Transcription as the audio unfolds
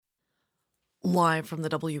Live from the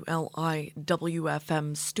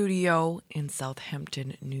WLIWFM studio in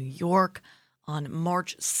Southampton, New York, on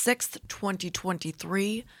March 6th,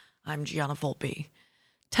 2023, I'm Gianna Volpe.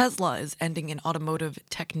 Tesla is ending an automotive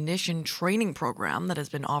technician training program that has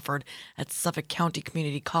been offered at Suffolk County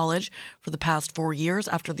Community College for the past 4 years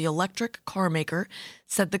after the electric car maker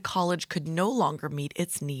said the college could no longer meet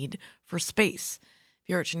its need for space.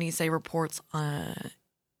 Vera Chinise reports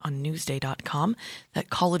on Newsday.com that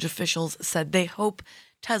college officials said they hope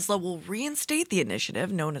Tesla will reinstate the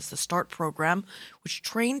initiative known as the START program, which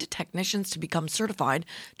trained technicians to become certified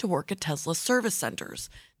to work at Tesla service centers.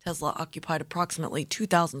 Tesla occupied approximately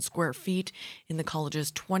 2,000 square feet in the college's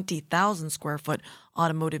 20,000 square foot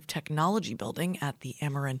automotive technology building at the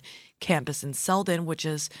Ameren campus in Selden, which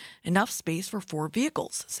is enough space for 4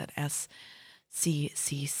 vehicles, said SCCC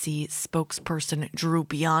spokesperson Drew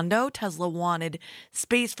Biondo. Tesla wanted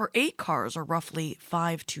space for 8 cars, or roughly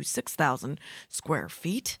 5,000 to 6,000 square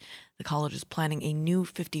feet. The college is planning a new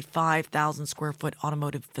 55,000 square foot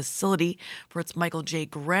automotive facility for its Michael J.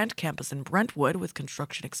 Grant campus in Brentwood, with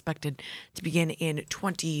construction expected to begin in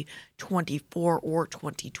 2024 or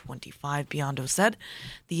 2025, Biondo said.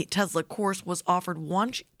 The Tesla course was offered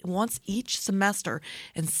once each semester,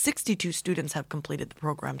 and 62 students have completed the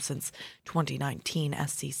program since 2019.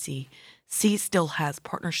 SCCC still has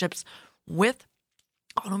partnerships with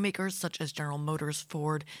automakers such as General Motors,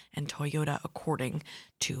 Ford, and Toyota, according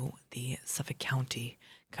to the Suffolk County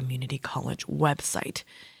Community College website.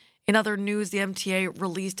 In other news, the MTA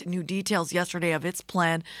released new details yesterday of its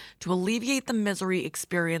plan to alleviate the misery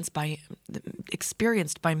experienced by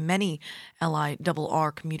many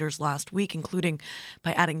LIRR commuters last week, including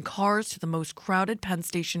by adding cars to the most crowded Penn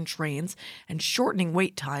Station trains and shortening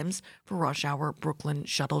wait times for rush hour Brooklyn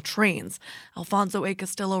shuttle trains. Alfonso A.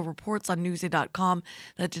 Castillo reports on Newsday.com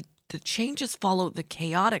that the changes follow the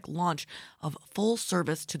chaotic launch of full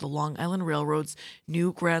service to the Long Island Railroad's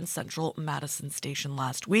new Grand Central Madison station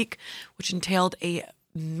last week, which entailed a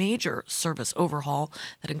major service overhaul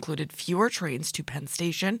that included fewer trains to Penn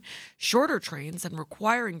Station, shorter trains, and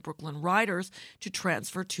requiring Brooklyn riders to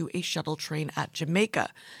transfer to a shuttle train at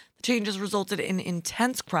Jamaica. The changes resulted in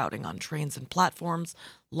intense crowding on trains and platforms,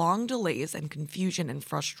 long delays, and confusion and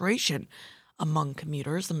frustration among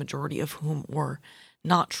commuters, the majority of whom were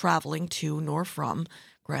not traveling to nor from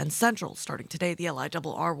Grand Central. Starting today, the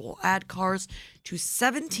LIRR will add cars to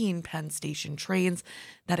 17 Penn Station trains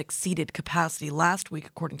that exceeded capacity last week,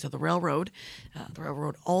 according to the railroad. The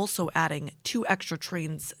railroad also adding 2 extra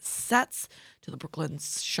trains sets to the Brooklyn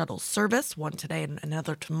shuttle service, one today and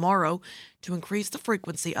another tomorrow, to increase the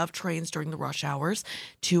frequency of trains during the rush hours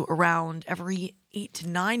to around every 8 to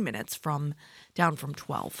 9 minutes down from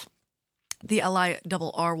 12. The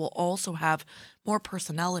LIRR will also have more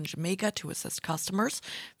personnel in Jamaica to assist customers.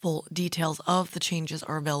 Full details of the changes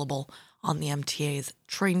are available on the MTA's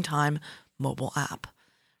Train Time mobile app.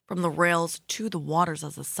 From the rails to the waters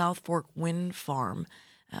as the South Fork Wind Farm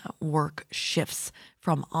work shifts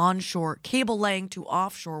from onshore cable laying to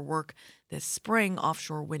offshore work this spring.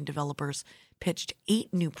 Offshore wind developers pitched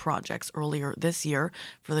 8 new projects earlier this year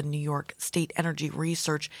for the New York State Energy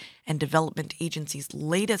Research and Development Agency's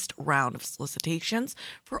latest round of solicitations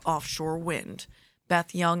for offshore wind.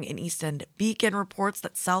 Beth Young in East End Beacon reports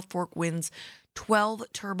that South Fork Wind's 12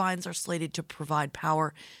 turbines are slated to provide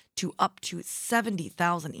power to up to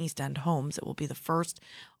 70,000 East End homes. It will be the first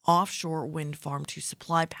offshore wind farm to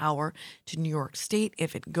supply power to New York State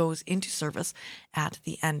if it goes into service at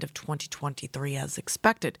the end of 2023 as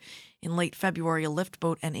expected. In late February, a lift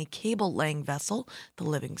boat and a cable-laying vessel, the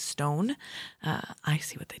Living Stone, I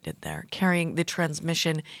see what they did there, carrying the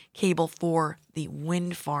transmission cable for the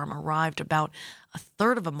wind farm arrived about a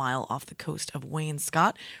third of a mile off the coast of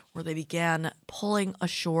Wainscott, where they began pulling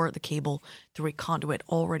ashore the cable through a conduit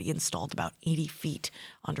already installed about 80 feet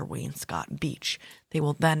under Wainscott Beach. They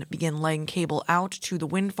will then begin laying cable out to the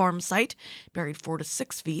wind farm site, buried 4 to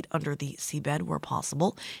 6 feet under the seabed where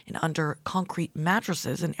possible, and under concrete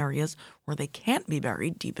mattresses in areas where they can't be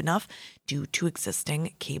buried deep enough due to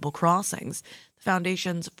existing cable crossings. The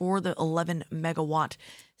foundations for the 11-megawatt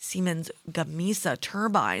Siemens Gamesa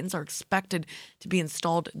turbines are expected to be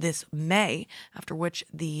installed this May, after which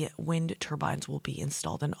the wind turbines will be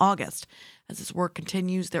installed in August. As this work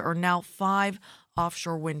continues, there are now 5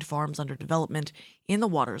 offshore wind farms under development in the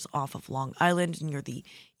waters off of Long Island near the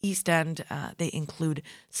East End. They include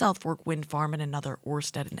South Fork Wind Farm and another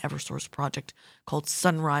Ørsted and Eversource project called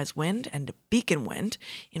Sunrise Wind and Beacon Wind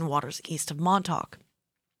in waters east of Montauk.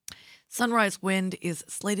 Sunrise Wind is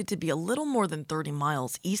slated to be a little more than 30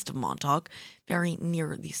 miles east of Montauk, very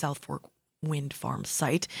near the South Fork wind farm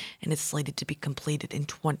site and is slated to be completed in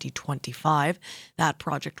 2025. That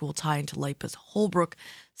project will tie into LIPA's Holbrook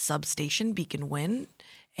substation. Beacon Wind,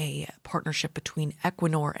 a partnership between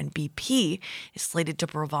Equinor and BP, is slated to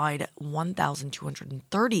provide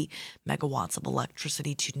 1,230 megawatts of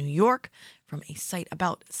electricity to New York from a site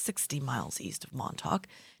about 60 miles east of Montauk.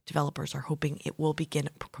 Developers are hoping it will begin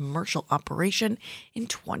commercial operation in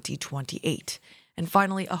 2028. And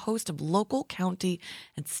finally, a host of local, county,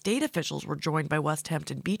 and state officials were joined by West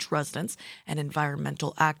Hampton Beach residents and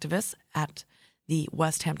environmental activists at the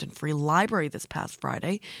West Hampton Free Library this past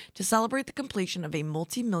Friday to celebrate the completion of a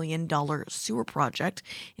multi-million-dollar sewer project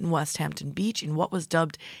in West Hampton Beach in what was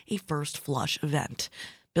dubbed a first flush event.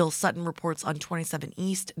 Bill Sutton reports on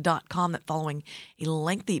 27east.com that following a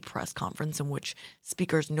lengthy press conference in which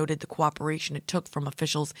speakers noted the cooperation it took from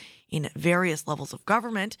officials in various levels of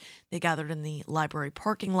government, they gathered in the library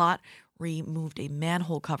parking lot, removed a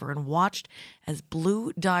manhole cover, and watched as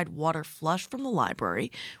blue-dyed water flushed from the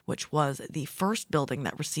library, which was the first building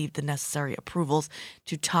that received the necessary approvals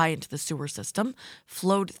to tie into the sewer system,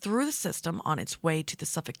 flowed through the system on its way to the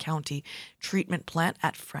Suffolk County treatment plant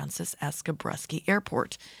at Francis S. Gabreski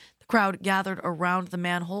Airport. The crowd gathered around the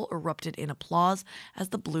manhole erupted in applause as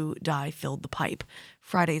the blue dye filled the pipe.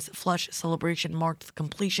 Friday's flush celebration marked the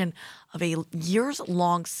completion of a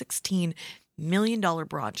years-long $16 million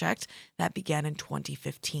project that began in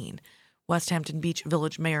 2015. West Hampton Beach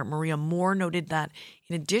Village Mayor Maria Moore noted that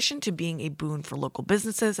in addition to being a boon for local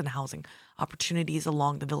businesses and housing opportunities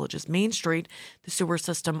along the village's main street, the sewer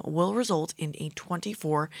system will result in a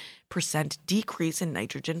 24% decrease in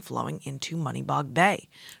nitrogen flowing into Moneybog Bay.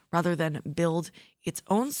 Rather than build its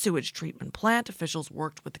own sewage treatment plant, officials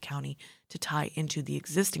worked with the county to tie into the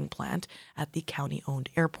existing plant at the county-owned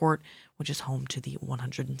airport, which is home to the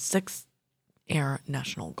 106th Air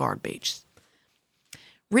National Guard base.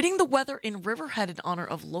 Reading the weather in Riverhead in honor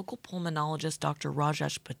of local pulmonologist Dr.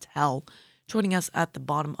 Rajesh Patel, joining us at the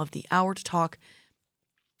bottom of the hour to talk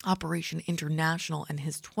Operation International and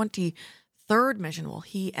his 23rd mission. Well,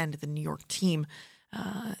 he and the New York team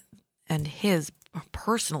and his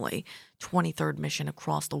personally 23rd mission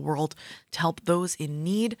across the world to help those in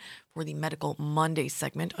need for the Medical Monday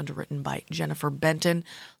segment underwritten by Jennifer Benton.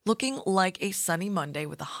 Looking like a sunny Monday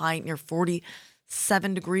with a high near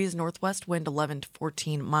 47 degrees, northwest wind 11 to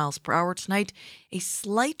 14 miles per hour tonight. A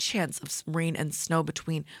slight chance of rain and snow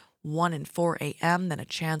between 1 and 4 a.m., then a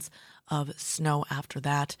chance of snow after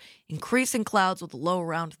that. Increasing clouds with a low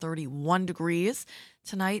around 31 degrees.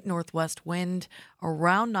 Tonight, northwest wind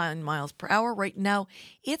around 9 miles per hour. Right now,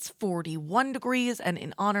 it's 41 degrees. And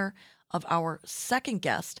in honor of our second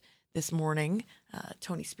guest this morning,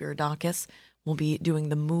 Tony Spiridakis, will be doing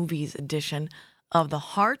the movies edition of The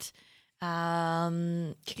Heart.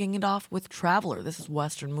 Kicking it off with Traveler. This is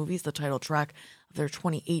Western Movies, the title track of their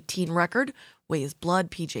 2018 record, Way is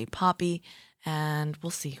Blood, PJ Poppy. And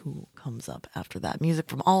we'll see who comes up after that. Music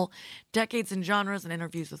from all decades and genres and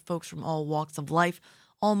interviews with folks from all walks of life,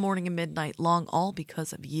 all morning and midnight long, all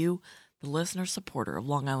because of you, the listener supporter of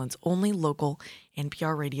Long Island's only local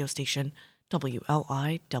NPR radio station,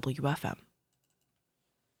 WLIWFM.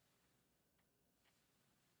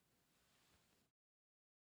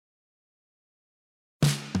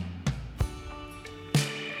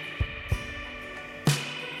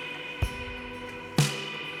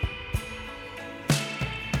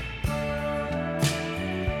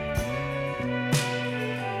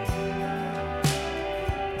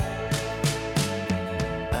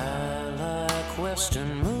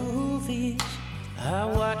 Western movies, I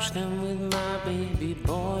watch them with my baby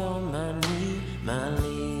boy on my knee. My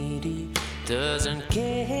lady doesn't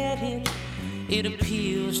get it, it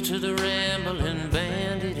appeals to the rambling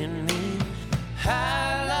bandit in me.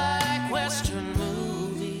 I like Western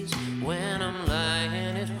movies when I'm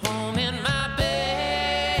lying at home in my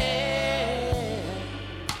bed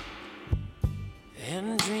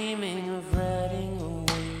and dreaming of riding away.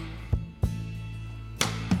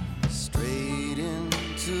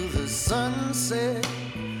 Sunset,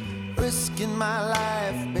 risking my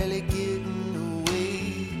life, barely getting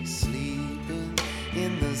away, sleeping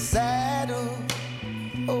in the saddle,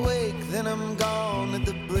 awake, then I'm gone at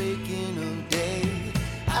the breaking of day.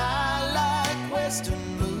 I like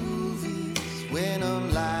Western movies when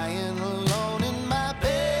I'm lying alone in my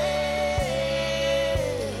bed.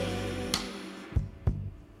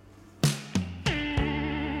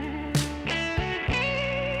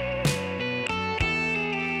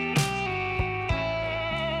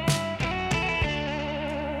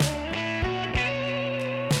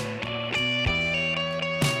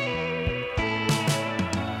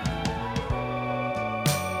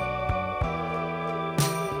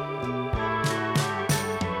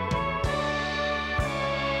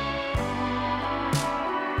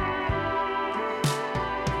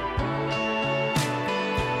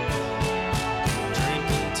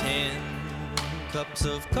 cups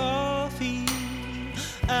of coffee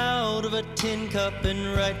out of a tin cup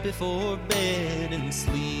and right before bed, and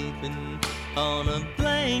sleeping on a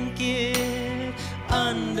blanket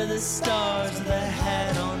under the stars with a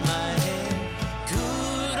hat on my head.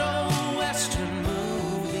 Good old Western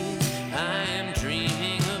movie, I am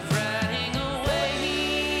dreaming of riding away,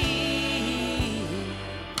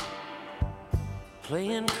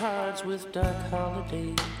 playing cards with Doc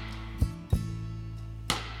Holliday.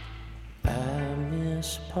 I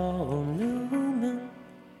miss Paul Newman,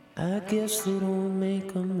 I guess they don't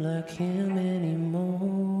make them like him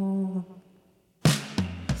anymore.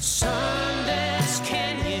 Sundance,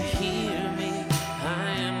 can you hear me?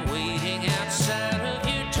 I am waiting outside of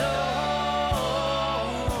your door.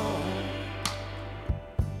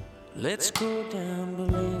 Let's go down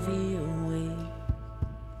Bolivia way.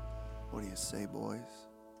 What do you say, boys?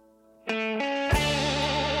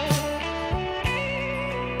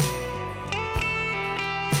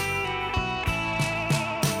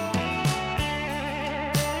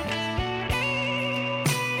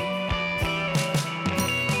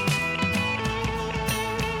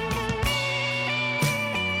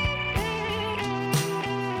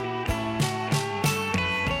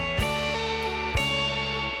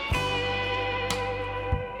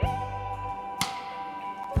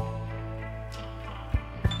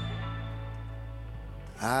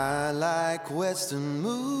 I like Western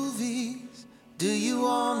movies. Do you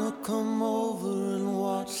wanna come over and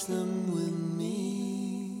watch them with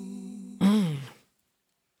me?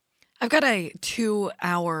 I've got a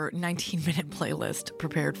 2-hour, 19-minute playlist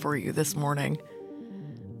prepared for you this morning.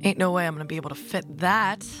 Ain't no way I'm going to be able to fit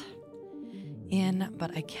that in,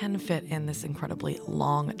 but I can fit in this incredibly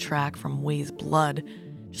long track from Way's Blood,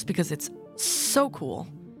 just because it's so cool.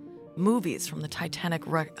 Movies from the Titanic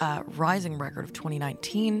Rising record of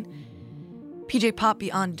 2019. PJ Pop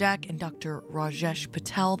Beyond Deck and Dr. Rajesh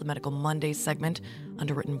Patel, the Medical Monday segment,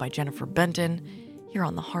 underwritten by Jennifer Benton, here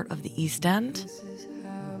on the Heart of the East End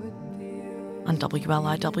on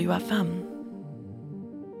WLIW-FM.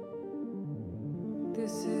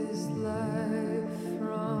 This is life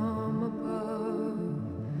from above.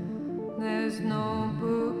 There's no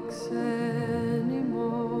books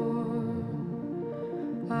anymore.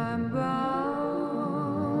 I'm bound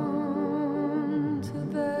to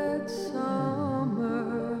that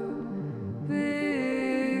summer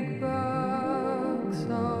big box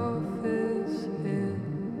office hit,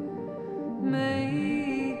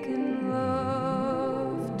 making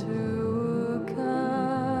love to a counterfeit.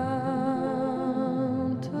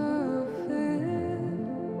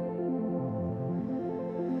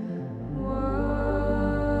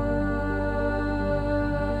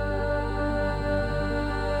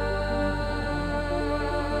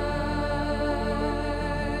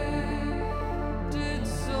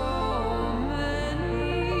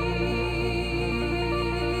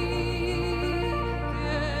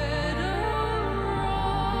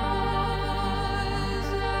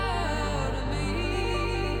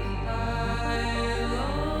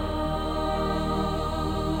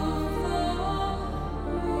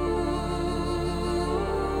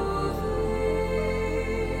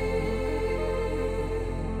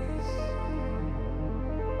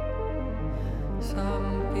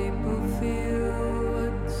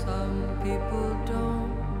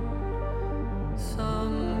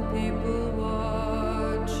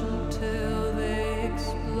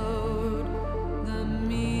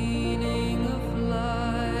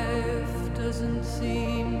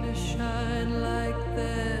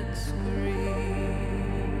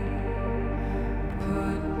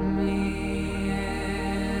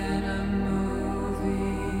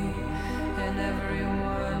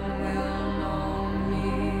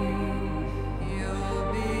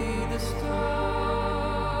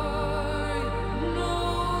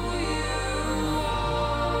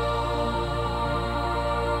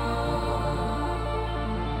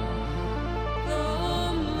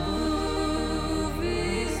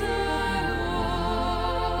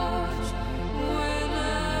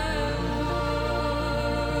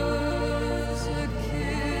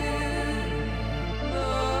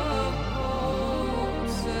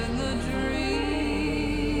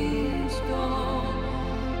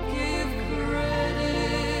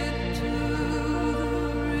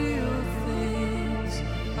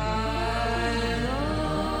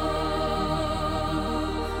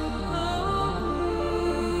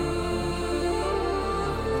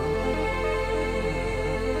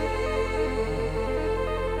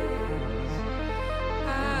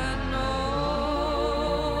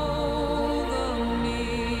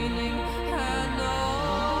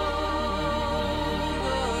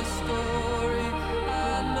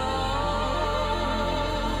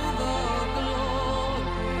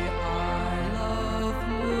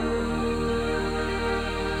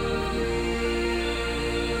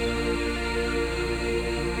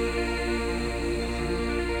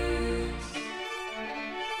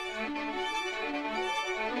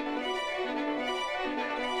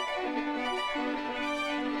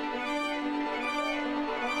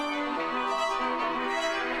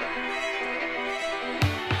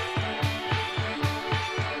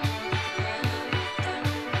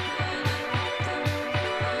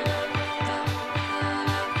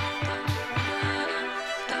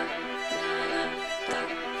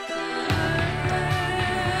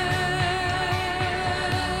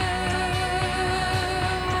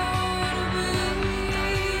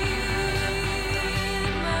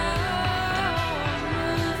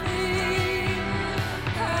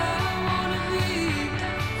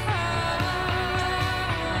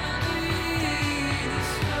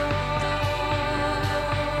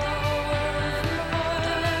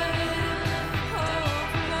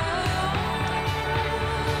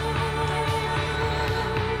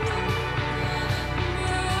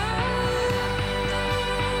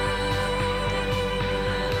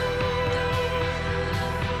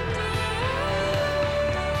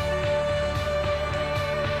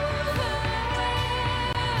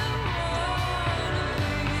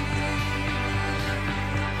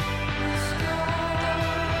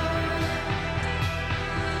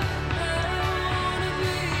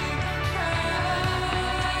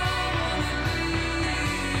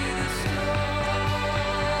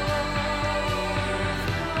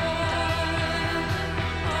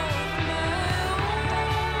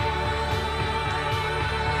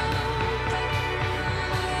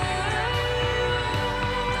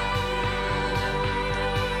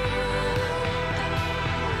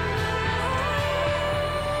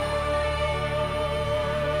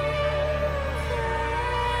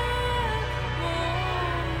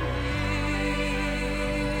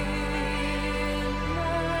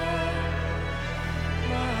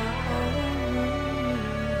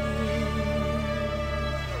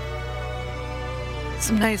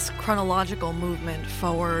 Some nice chronological movement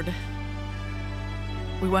forward.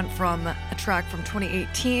 We went from a track from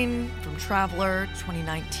 2018 from Traveler,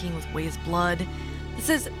 2019 with Ways Blood. This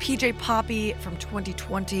is PJ Poppy from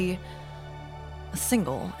 2020, a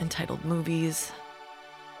single entitled Movies.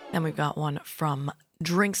 Then we've got one from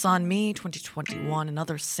Drinks on Me, 2021,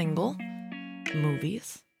 another single,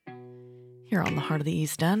 Movies. Here on the Heart of the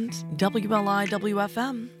East End, WLI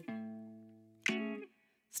WFM.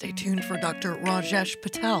 Stay tuned for Dr. Rajesh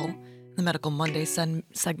Patel, the Medical Monday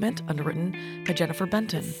segment underwritten by Jennifer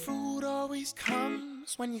Benton. Food always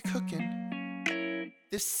comes when you're cooking.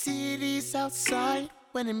 The city's outside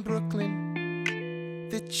when in Brooklyn.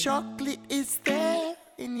 The chocolate is there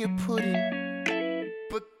in your pudding.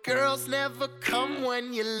 But girls never come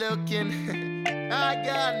when you're looking. I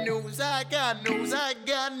got news, I got news, I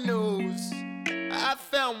got news. I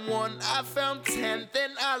found one, I found 10,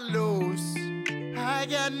 then I lose. I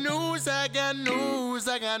got news, I got news,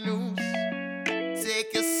 I got news.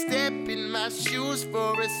 Take a step in my shoes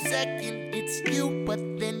for a second, it's you. But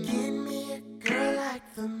then give me a girl like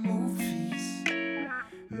the movies.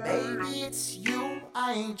 Maybe it's you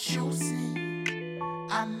I ain't choosing.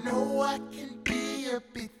 I know I can be a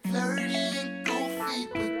bit flirty and goofy,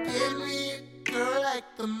 but give me a girl like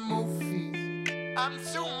the movies. I'm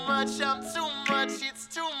too much, it's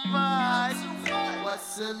too much.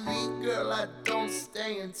 What's a lead, girl? I don't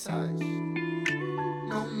stay in touch.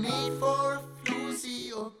 No need for a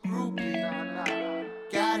floozy or groupie.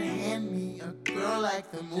 Gotta hand me a girl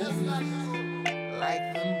like the movie.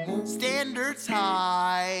 Like the movie. Standards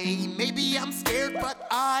high. Maybe I'm scared, but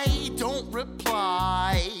I don't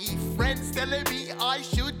reply. Friends telling me I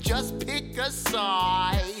should just pick a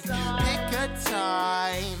side. Pick a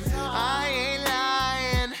time. I ain't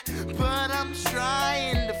lying, but I'm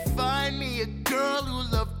trying to find me a girl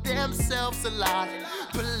who loves themselves a lot,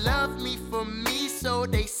 but love me for me, so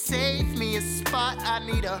they save me a spot. I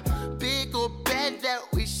need a big old bed that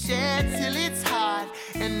we share till it's hot.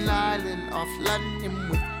 An island off London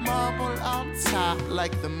with marble on top,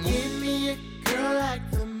 like the movie. Give me a girl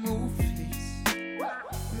like the movies.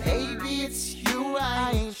 Maybe it's you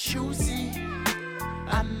I ain't choosy.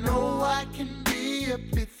 I know I can be a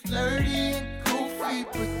bit flirty and goofy,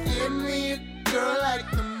 but give me a girl like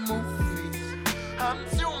the movies. I'm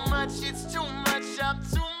too much, it's too much, I'm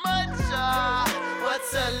too much.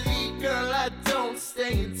 What's a lead, girl? I don't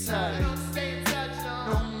stay in touch.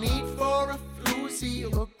 No need for a floozy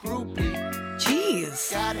or groupie.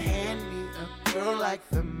 Jeez. Gotta hand me a girl like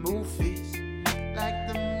the movies. Like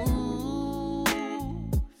the movies.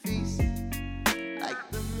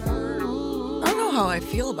 Like the movies. I don't know how I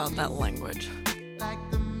feel about that language.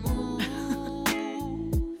 Like the movies.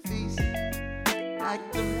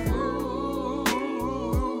 Like the movies.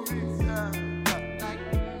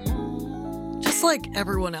 Just like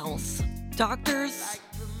everyone else, doctors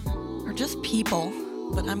are just people,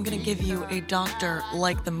 but I'm going to give you a doctor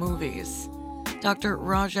like the movies. Dr.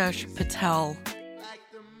 Rajesh Patel,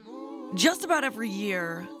 just about every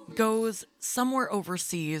year, goes somewhere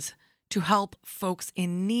overseas to help folks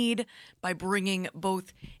in need by bringing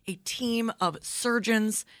both a team of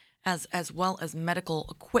surgeons as well as medical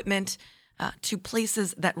equipment to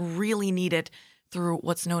places that really need it through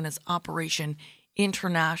what's known as Operation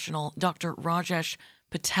International. Dr. Rajesh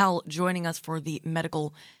Patel joining us for the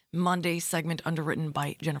Medical Monday segment underwritten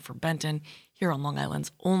by Jennifer Benton here on Long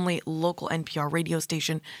Island's only local NPR radio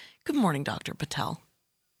station. Good morning, Dr. Patel.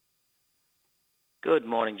 Good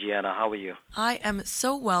morning, Gianna. How are you? I am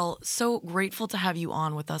so well, so grateful to have you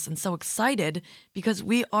on with us, and so excited because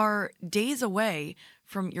we are days away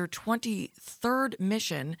from your 23rd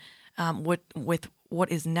mission with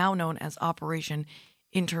what is now known as Operation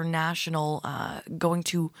International, going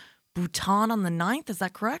to Bhutan on the 9th. Is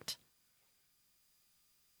that correct?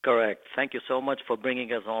 Correct. Thank you so much for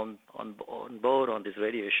bringing us on board on this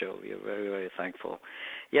radio show. We are very, very thankful.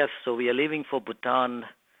 Yes, so we are leaving for Bhutan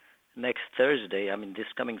next Thursday.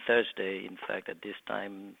 this coming Thursday. In fact, at this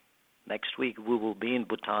time next week, we will be in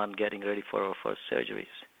Bhutan getting ready for our first surgeries.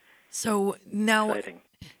 So now Exciting.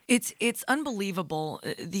 It's unbelievable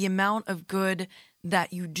the amount of good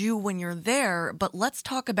that you do when you're there. But let's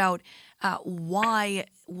talk about why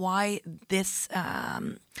this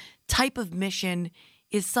type of mission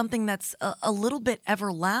is something that's a little bit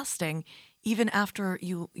everlasting, even after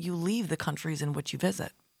you leave the countries in which you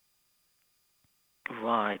visit.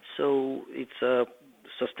 Right. So it's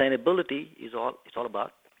sustainability is all it's all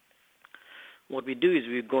about. What we do is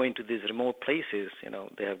we go into these remote places.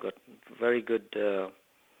 They have got very good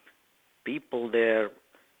people there,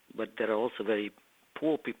 but there are also very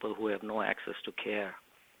poor people who have no access to care.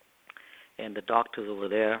 And the doctors over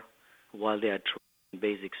there, while they are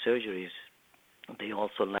basic surgeries, they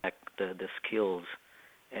also lack the skills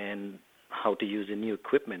and how to use the new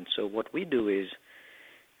equipment. So what we do is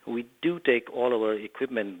we do take all our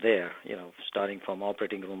equipment there, starting from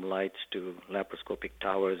operating room lights to laparoscopic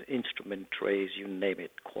towers, instrument trays, you name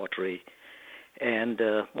it, cautery. And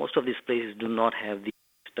most of these places do not have these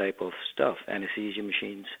type of stuff, anesthesia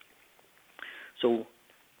machines. So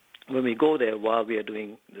when we go there while we are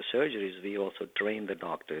doing the surgeries, we also train the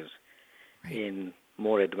doctors in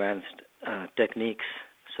more advanced techniques,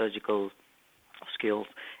 surgical skills,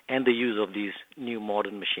 and the use of these new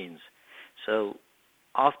modern machines. So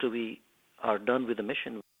after we are done with the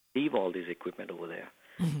mission, we leave all this equipment over there.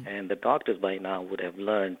 Mm-hmm. And the doctors by now would have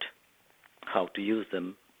learned how to use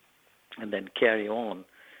them and then carry on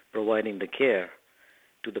providing the care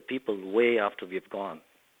to the people way after we've gone.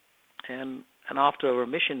 And after our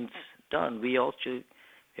mission's done, we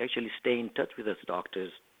actually stay in touch with us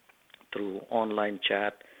doctors through online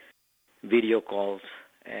chat, video calls,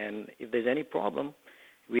 and if there's any problem,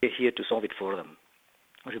 we're here to solve it for them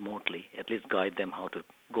remotely, at least guide them how to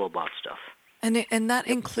go about stuff. And that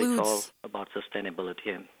includes... It's all about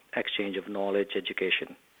sustainability and exchange of knowledge,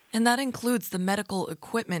 education. And that includes the medical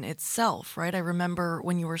equipment itself, right? I remember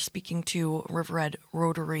when you were speaking to Riverhead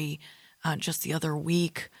Rotary just the other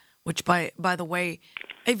week, which, by the way,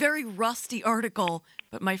 a very rusty article,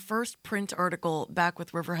 but my first print article back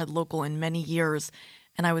with Riverhead Local in many years,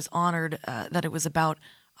 and I was honored that it was about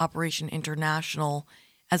Operation International,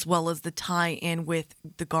 as well as the tie-in with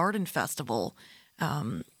the Garden Festival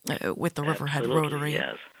with the Riverhead Rotary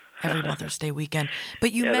yes. every Mother's Day weekend.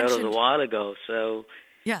 But you mentioned... that was a while ago, so...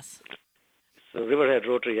 Yes. So Riverhead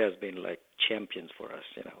Rotary has been like champions for us,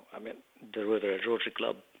 I mean, the Riverhead Rotary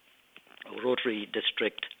Club, Rotary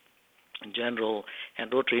District in general,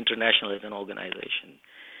 and Rotary International as an organization.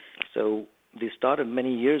 So they started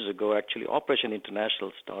many years ago. Actually, Operation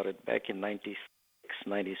International started back in 96,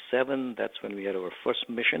 97. That's when we had our first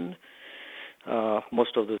mission.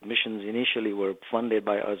 Most of the missions initially were funded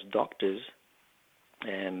by us doctors.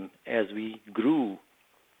 And as we grew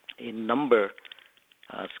in number,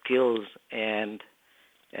 skills, and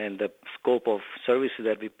the scope of services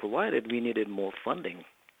that we provided, we needed more funding.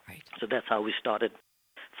 Right. So that's how we started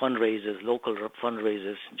fundraisers, local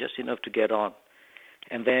fundraisers, just enough to get on.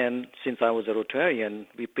 And then, since I was a Rotarian,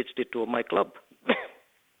 we pitched it to my club.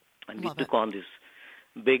 And we took on this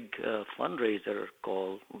big fundraiser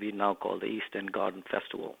we now call the East End Garden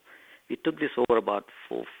Festival. We took this over about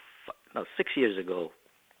 6 years ago,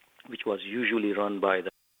 which was usually run by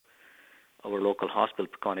our local hospital,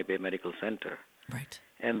 Peconi Bay Medical Center. Right.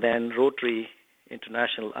 And then Rotary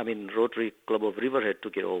Club of Riverhead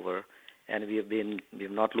took it over, and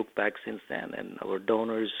we've not looked back since then. And our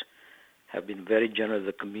donors have been very generous.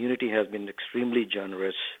 The community has been extremely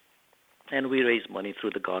generous, and we raise money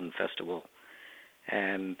through the Garden Festival.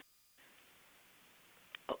 And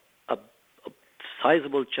a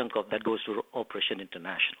sizable chunk of that goes to Operation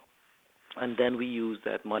International. And then we use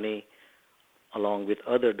that money along with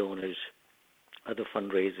other donors, other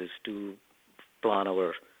fundraisers, to plan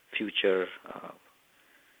our future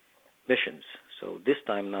missions. So this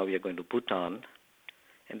time now we are going to Bhutan,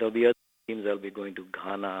 and there'll be other teams that will be going to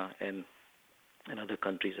Ghana and other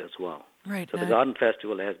countries as well. Right. So the Garden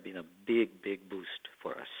Festival has been a big, big boost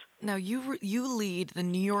for us. Now, you lead the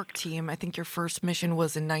New York team. I think your first mission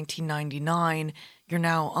was in 1999. You're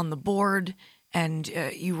now on the board, and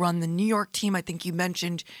you run the New York team. I think you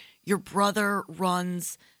mentioned your brother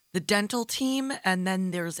runs the dental team, and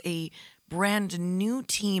then there's a brand new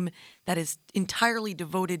team that is entirely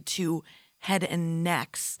devoted to head and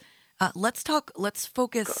necks. Let's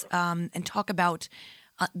focus and talk about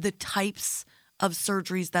the types of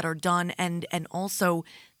surgeries that are done, and also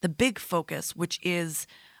the big focus, which is,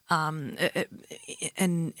 and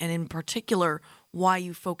in particular, why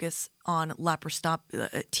you focus on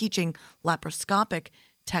teaching laparoscopic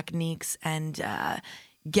techniques and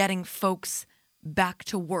getting folks back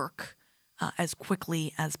to work as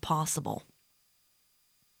quickly as possible.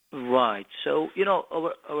 Right. So,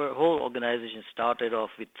 our whole organization started off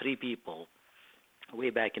with 3 people way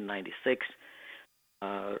back in 96.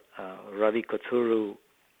 Ravi Kothuru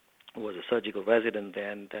was a surgical resident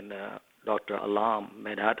then Dr.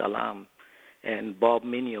 Medhat Alam, and Bob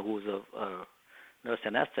Minio, who's a nurse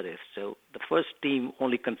anesthetist. So the first team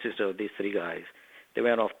only consisted of these 3 guys. They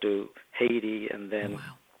went off to Haiti and then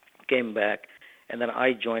came back. And then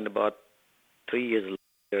I joined about 3 years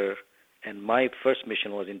later, and my first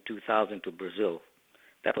mission was in 2000 to Brazil.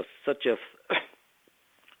 That was such a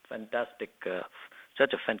fantastic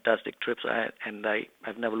trip, and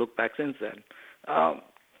I've never looked back since then.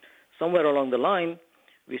 Somewhere along the line,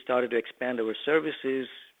 we started to expand our services.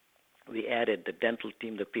 We added the dental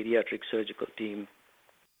team, the pediatric surgical team,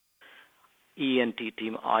 ENT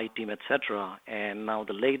team, eye team, etc. And now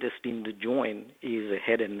the latest team to join is a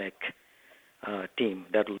head and neck team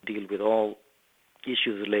that will deal with all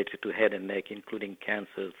issues related to head and neck, including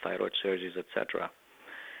cancer, thyroid surgeries, etc.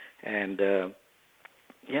 And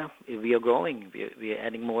yeah, we are growing. We are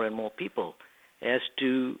adding more and more people. As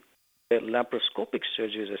to laparoscopic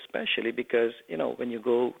surgeries, especially because when you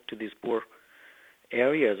go to these poor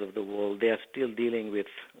areas of the world, they are still dealing with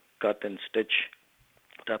cut and stitch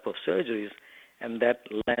type of surgeries, and that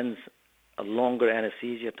lends a longer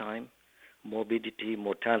anesthesia time, morbidity,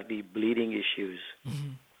 mortality, bleeding issues.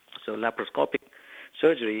 Mm-hmm. So laparoscopic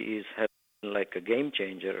surgery has been like a game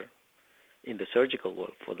changer in the surgical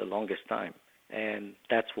world for the longest time, and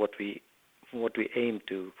that's what we aim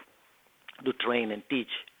to train and teach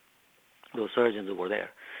those surgeons over there.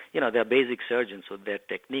 They're basic surgeons, so their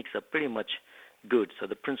techniques are pretty much good, so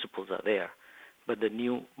the principles are there. But the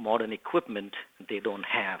new modern equipment, they don't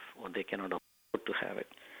have, or they cannot afford to have it.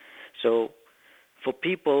 So for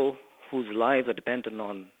people whose lives are dependent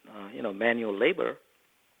on, manual labor,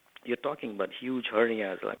 you're talking about huge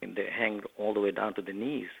hernias. I mean, they hang all the way down to the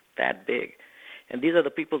knees, that big. And these are the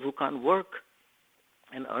people who can't work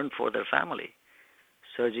and earn for their family.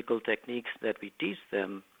 Surgical techniques that we teach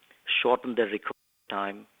them shorten their recovery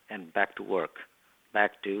time and back to work,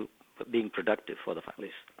 back to being productive for the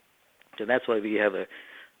families. So that's why we have a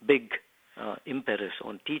big impetus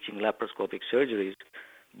on teaching laparoscopic surgeries,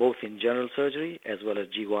 both in general surgery as well as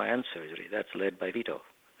GYN surgery. That's led by Vito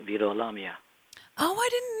Alamia. Oh, I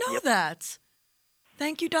didn't know that.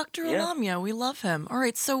 Thank you, Dr. Alamia. We love him. All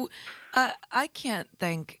right, so I can't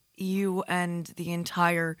thank you and the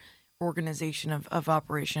entire organization of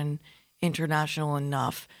Operation International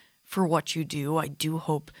enough for what you do. I do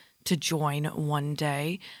hope to join one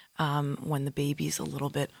day when the baby's a little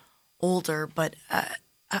bit older, but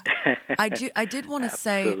I did want to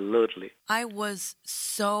say, absolutely, I was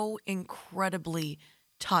so incredibly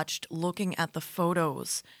touched looking at the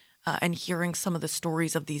photos and hearing some of the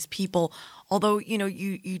stories of these people. Although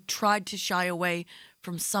you tried to shy away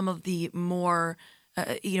from some of the more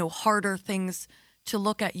harder things to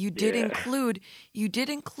look at. You did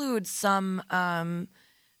include some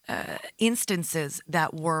instances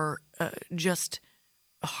that were just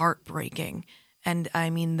heartbreaking. And I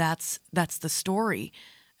mean, that's the story.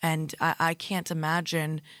 And I can't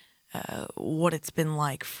imagine what it's been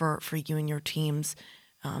like for you and your teams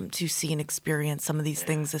to see and experience some of these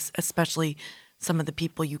things, especially some of the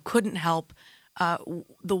people you couldn't help.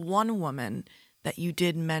 The one woman that you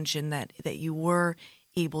did mention that you were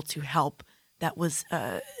able to help that was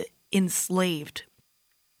enslaved,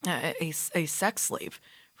 a sex slave,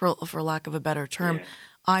 for lack of a better term. Yeah.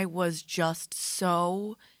 I was just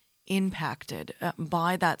so impacted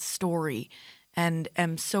by that story and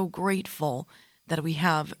am so grateful that we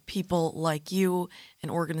have people like you and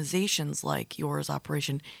organizations like yours,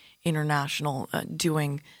 Operation International,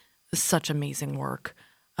 doing such amazing work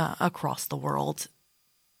across the world.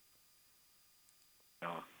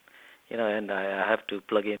 And I have to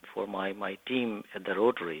plug in for my team at the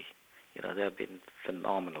Rotary. They have been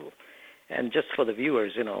phenomenal. And just for the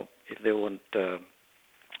viewers, if they want to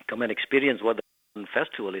come and experience what the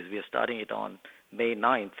festival is, we are starting it on May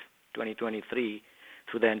 9th, 2023,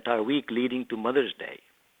 through the entire week leading to Mother's Day.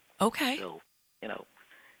 Okay. So,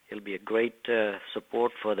 it'll be a great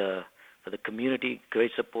support for the community,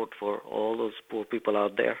 great support for all those poor people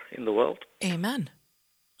out there in the world. Amen.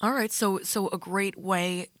 All right, so a great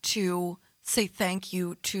way to say thank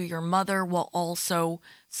you to your mother while also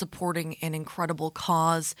supporting an incredible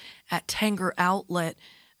cause at Tanger Outlet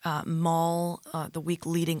Mall the week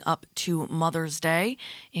leading up to Mother's Day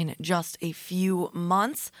in just a few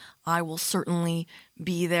months. I will certainly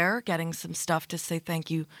be there getting some stuff to say thank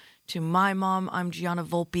you to my mom. I'm Gianna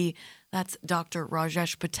Volpe. That's Dr.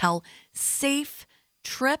 Rajesh Patel. Safe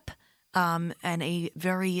trip. And a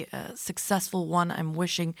very successful one I'm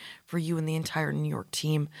wishing for you and the entire New York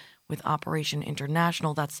team with Operation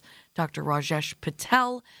International. That's Dr. Rajesh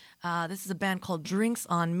Patel. This is a band called Drinks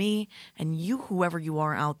on Me. And you, whoever you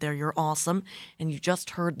are out there, you're awesome. And you just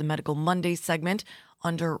heard the Medical Monday segment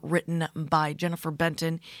underwritten by Jennifer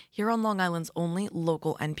Benton here on Long Island's only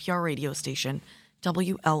local NPR radio station,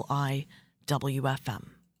 WLIWFM.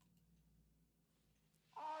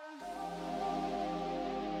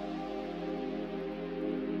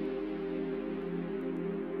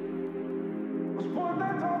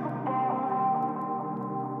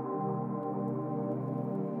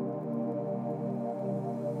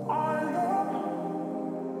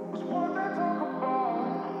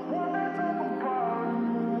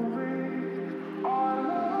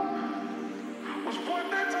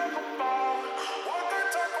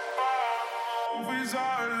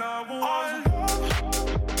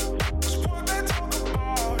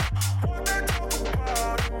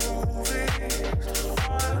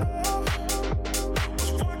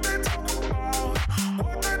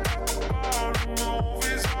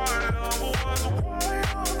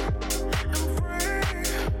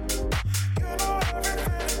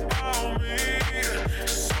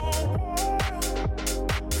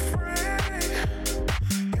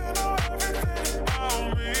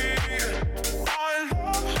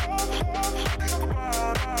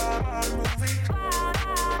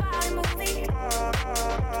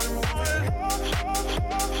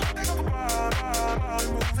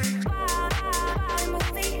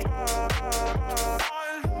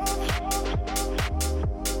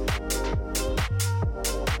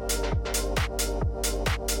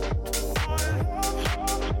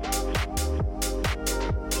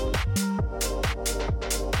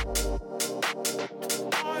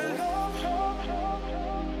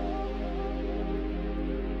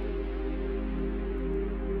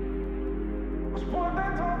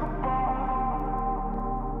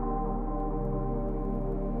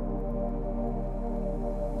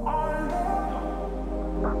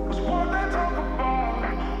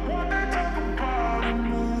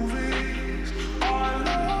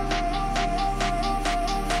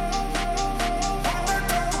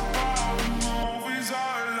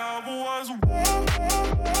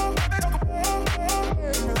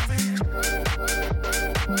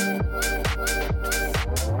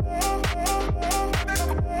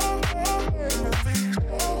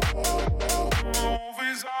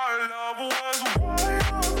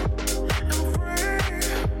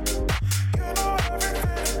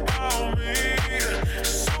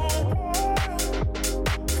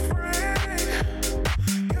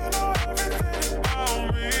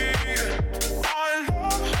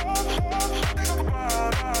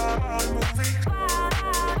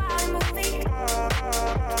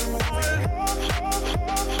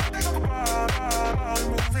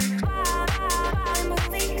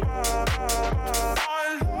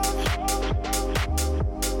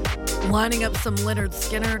 Lining up some Leonard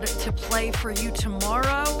Skinner to play for you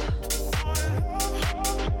tomorrow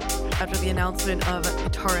after the announcement of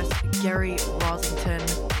guitarist Gary Rossington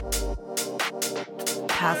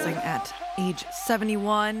passing at age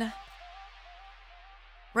 71.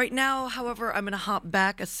 Right now, however, I'm going to hop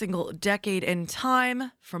back a single decade in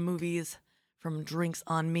time from movies from Drinks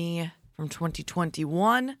on Me from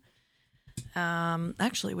 2021.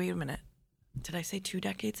 Actually, wait a minute. Did I say 2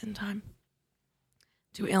 decades in time?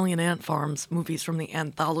 2 Alien Ant Farms movies from the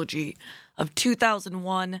anthology of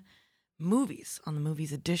 2001 movies on the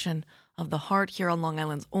movies edition of The Heart here on Long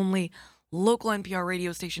Island's only local NPR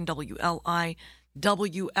radio station, WLI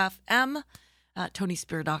WFM. Tony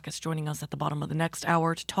Spiridakis joining us at the bottom of the next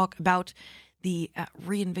hour to talk about the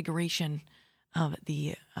reinvigoration of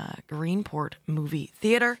the Greenport Movie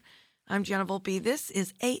Theater. I'm Gianna Volpe. This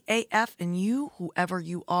is AAF, and you, whoever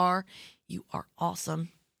you are awesome.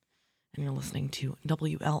 And you're listening to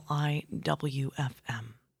WLI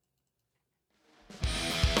WFM.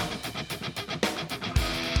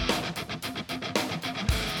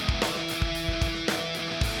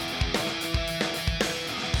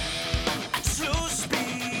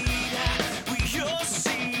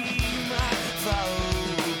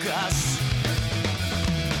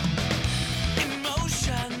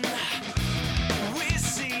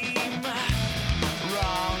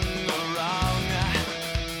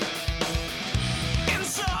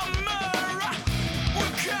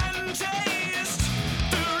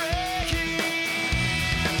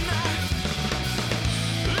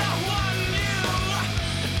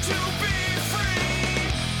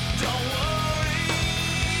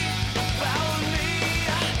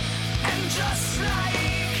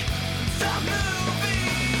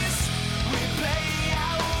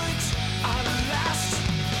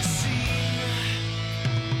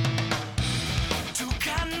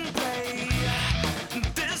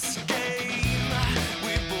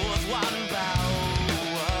 One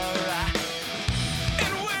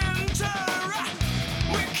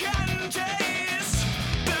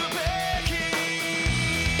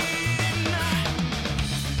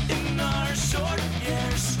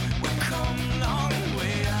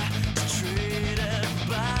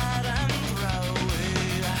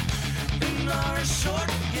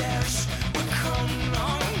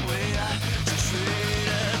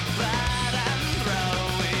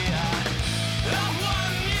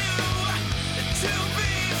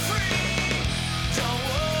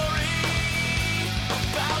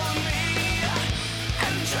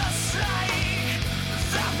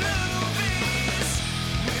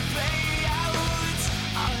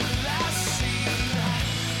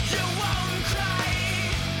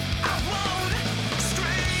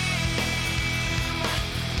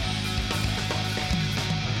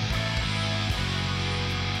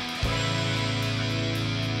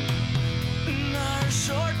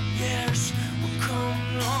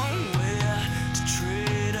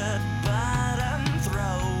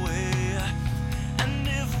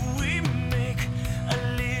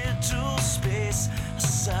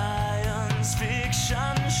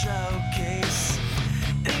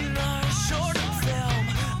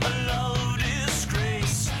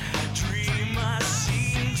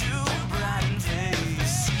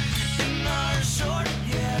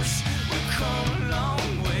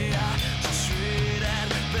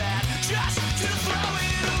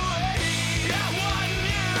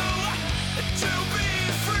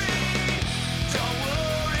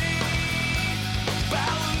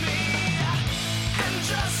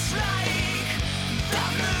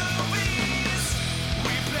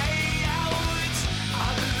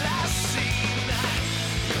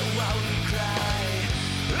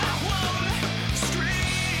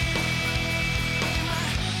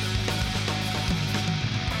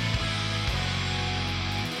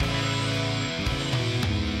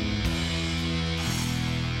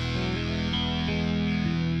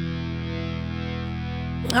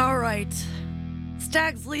right.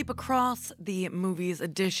 Stag's Leap across the movies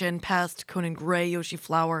edition, past Conan Gray, Yoshi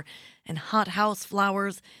Flower, and Hot House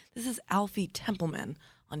Flowers. This is Alfie Templeman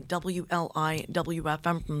on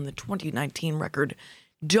WLIWFM from the 2019 record,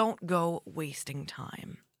 Don't Go Wasting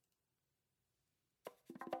Time.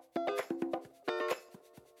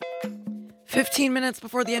 15 minutes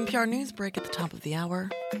before the NPR news break at the top of the hour.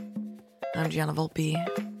 I'm Gianna Volpe.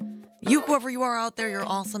 You, whoever you are out there, you're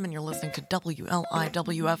awesome, and you're listening to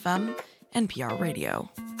WLIWFM, NPR Radio.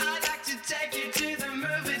 I'd like to take you to the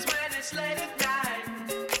movies when it's late at night.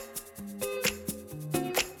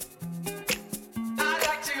 I'd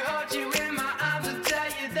like to hold you in my arms and tell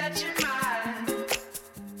you that you're mine.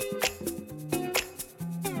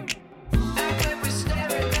 And when we're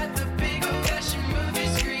staring at the big old-fashioned movie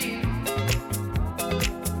screen,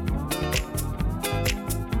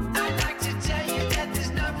 I'd like to tell you that there's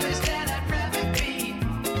no place that I'd rather be.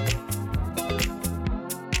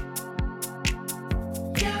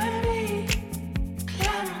 You and me,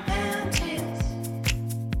 climbing mountains,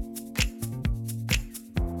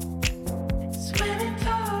 swimming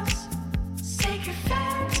pools, sacred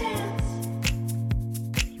fountains.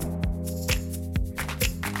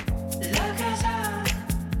 Look us up,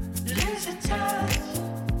 lose the touch.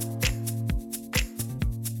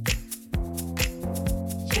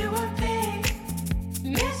 You would be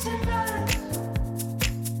missing much.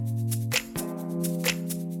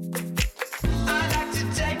 I'd like to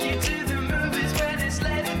take you to the movies when it's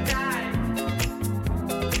late at night.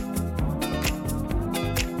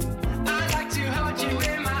 I'd like to hold you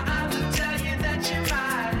in my arms and tell you that you're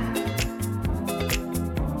mine.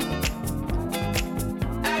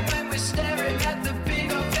 And when we're staring at the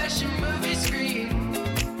big old-fashioned movie screen,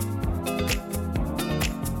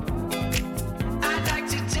 I'd like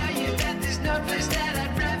to tell you that there's no place that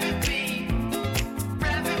I'd rather be,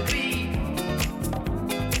 rather be.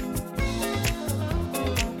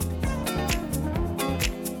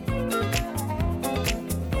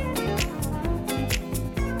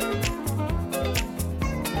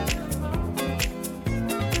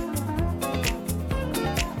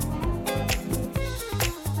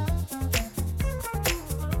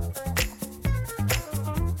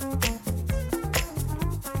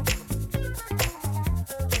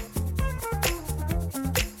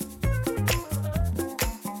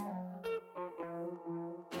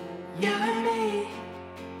 You and me,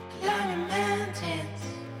 climbing mountains,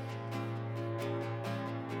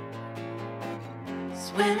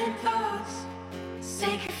 swimming pools,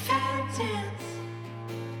 sacred fountains.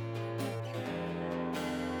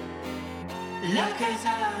 Look us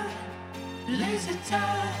up, lose the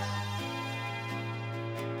touch.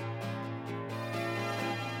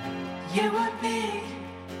 You would be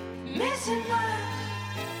missing much.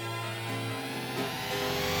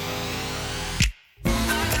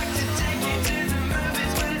 I'd like to take you to the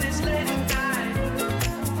movies when it's late at night.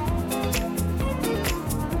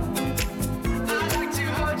 I'd like to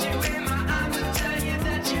hold you in my arms and tell you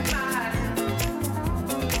that you're mine.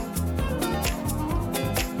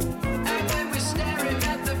 And when we're staring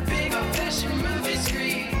at the big old-fashioned movie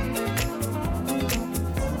screen,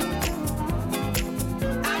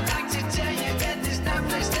 I'd like to tell you that there's no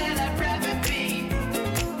place that I'd rather be,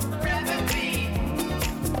 rather be.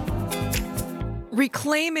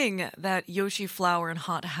 Reclaiming that Yoshi Flower and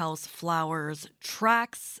Hot House Flowers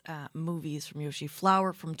tracks, movies from Yoshi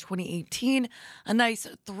Flower from 2018, a nice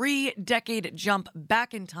 3-decade jump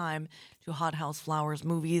back in time to Hot House Flowers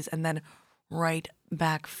movies, and then right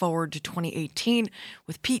back forward to 2018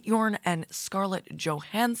 with Pete Yorn and Scarlett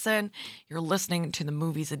Johansson. You're listening to the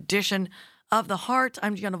movies edition of The Heart.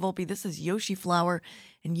 I'm Gianna Volpe. This is Yoshi Flower,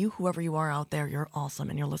 and you, whoever you are out there, you're awesome,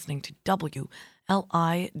 and you're listening to WLIWFM.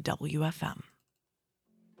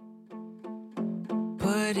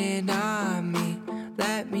 Put it on me,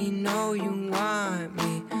 let me know you want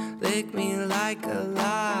me. Lick me like a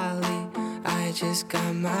lolly. I just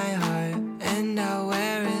got my heart, and I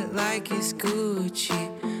wear it like it's Gucci.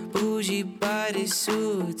 Bougie, but it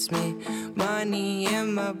suits me. Money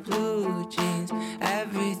in my blue jeans.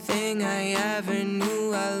 Everything I ever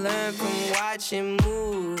knew, I learned from watching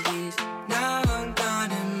movies. Now I'm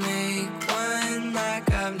gonna make one like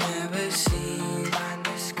I've never seen on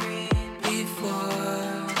the screen before.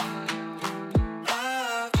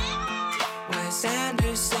 Wes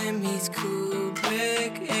Anderson meets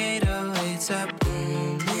Kubrick, 808s are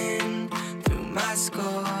booming through my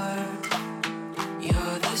score.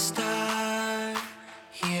 You're the star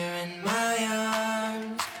here in my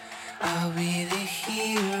arms. I'll be the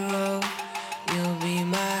hero, you'll be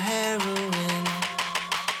my heroine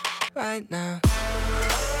right now.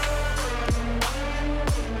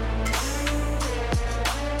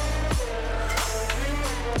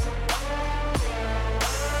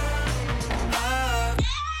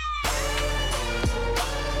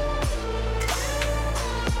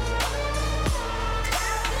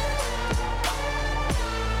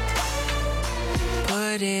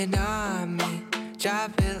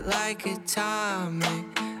 Drop it like atomic.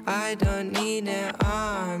 I don't need an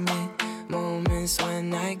army. Moments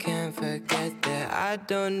when I can't forget that I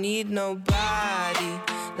don't need nobody.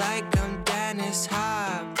 Like I'm Dennis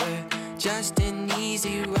Hopper, just an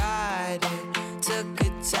easy rider. Took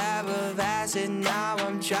a tab of acid, now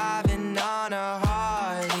I'm driving on a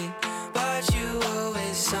Harley. But you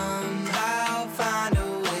always somehow find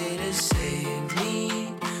a way to save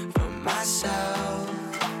me from myself.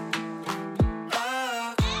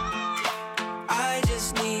 Oh, I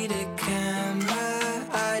just need a camera,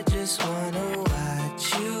 I just wanna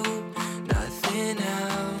watch you, nothing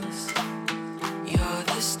else. You're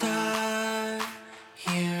the star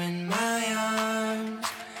here in my arms.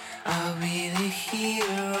 I'll be the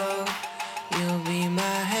hero, you'll be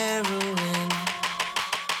my heroine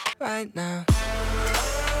right now.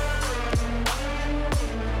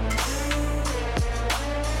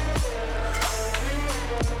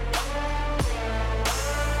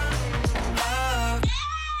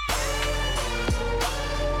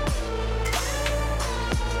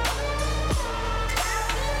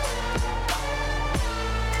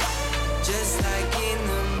 Just like in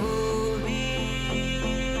the movie,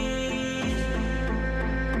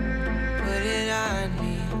 put it on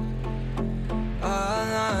me,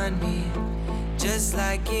 all on me. Just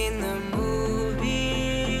like in the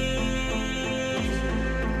movie,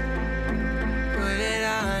 put it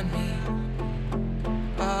on me,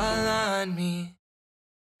 all on me,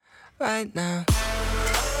 right now.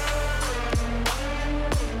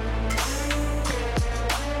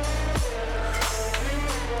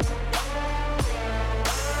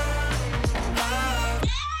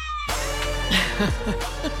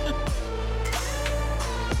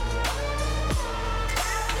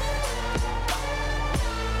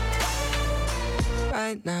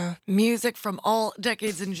 Right now. Music from all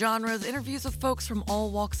decades and genres, interviews with folks from all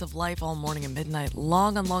walks of life, all morning and midnight,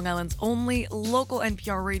 long on Long Island's only local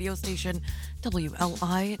NPR radio station, WLIWFM.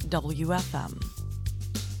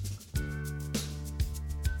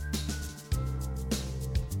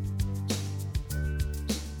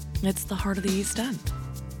 It's the heart of the East End.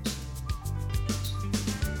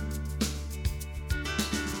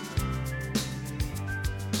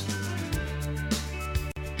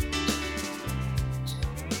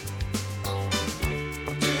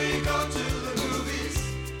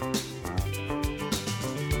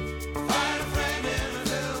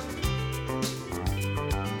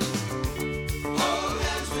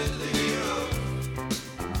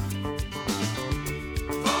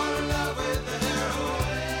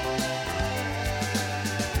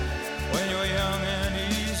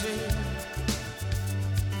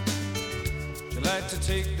 To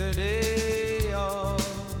take the day off,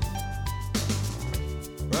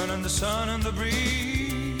 running the sun and the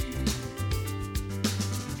breeze,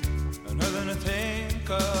 and nothing to think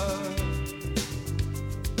of.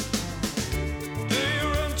 Do you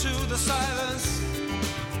run to the silence?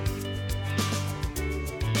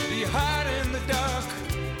 Do you hide in the dark?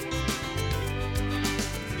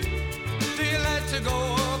 Do you like to go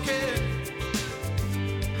walking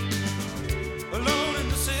alone in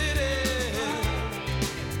the city?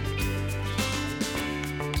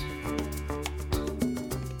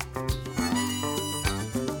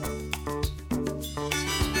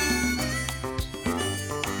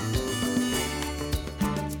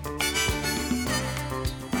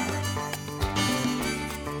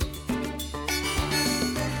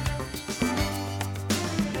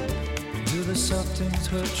 Something's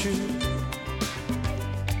hurt you.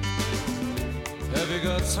 Have you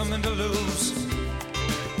got something to lose?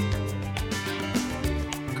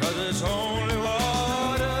 'Cause it's only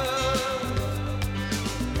water.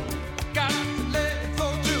 Got to let it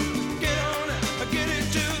flow through. Get on it, get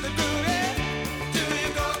into the groove. Yeah. Do you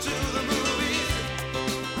go to the movies?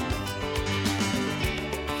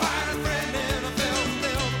 Find a friend in a film.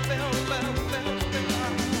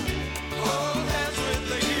 Hold hands with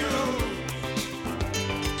the hero.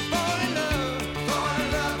 Fall in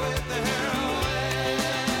love with the heroine.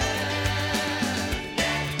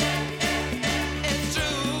 It's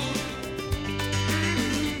true.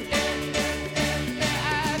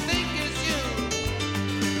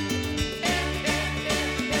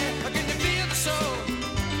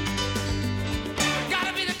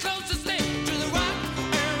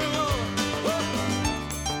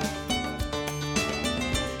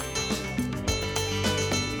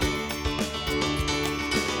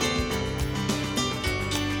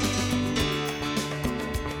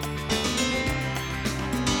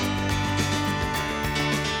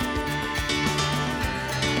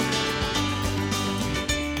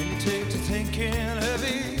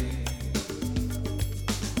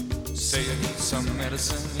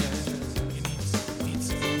 medicine, yeah.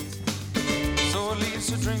 So it leads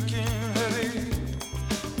to drinking heavy.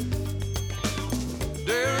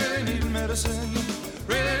 Do you really need medicine?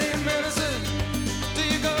 Really need medicine? Do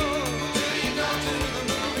you go to the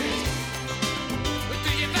movies? Or do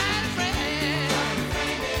you find a friend?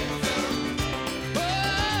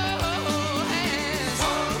 Oh, hands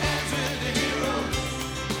with the heroes.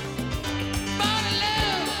 Fall in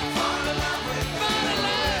love with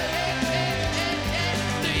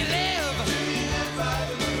do you live? By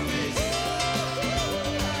the movies?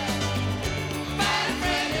 Find a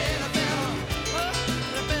friend in a film.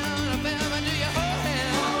 Do you hold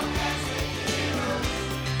hands?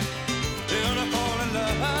 Till I fall in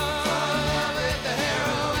love with the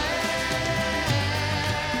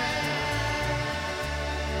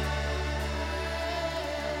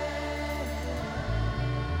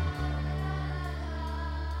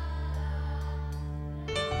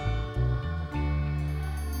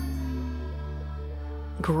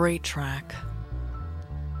Great track.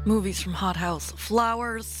 Movies from Hot House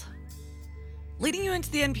Flowers. Leading you into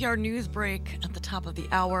the NPR news break at the top of the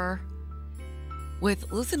hour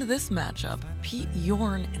with, listen to this matchup, Pete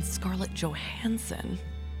Yorn and Scarlett Johansson.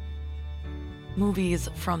 Movies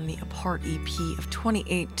from the Apart EP of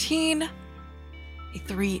 2018. A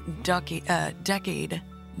three-decade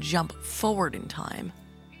jump forward in time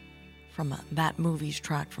from that movie's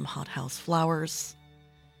track from Hot House Flowers.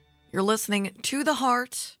 You're listening to The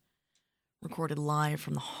Heart, recorded live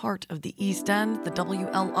from the heart of the East End, the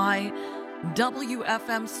WLI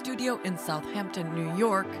WFM studio in Southampton, New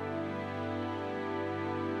York.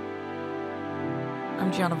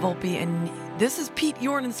 I'm Gianna Volpe, and this is Pete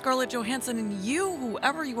Yorn and Scarlett Johansson, and you,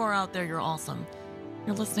 whoever you are out there, you're awesome.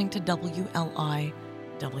 You're listening to WLI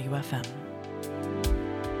WFM.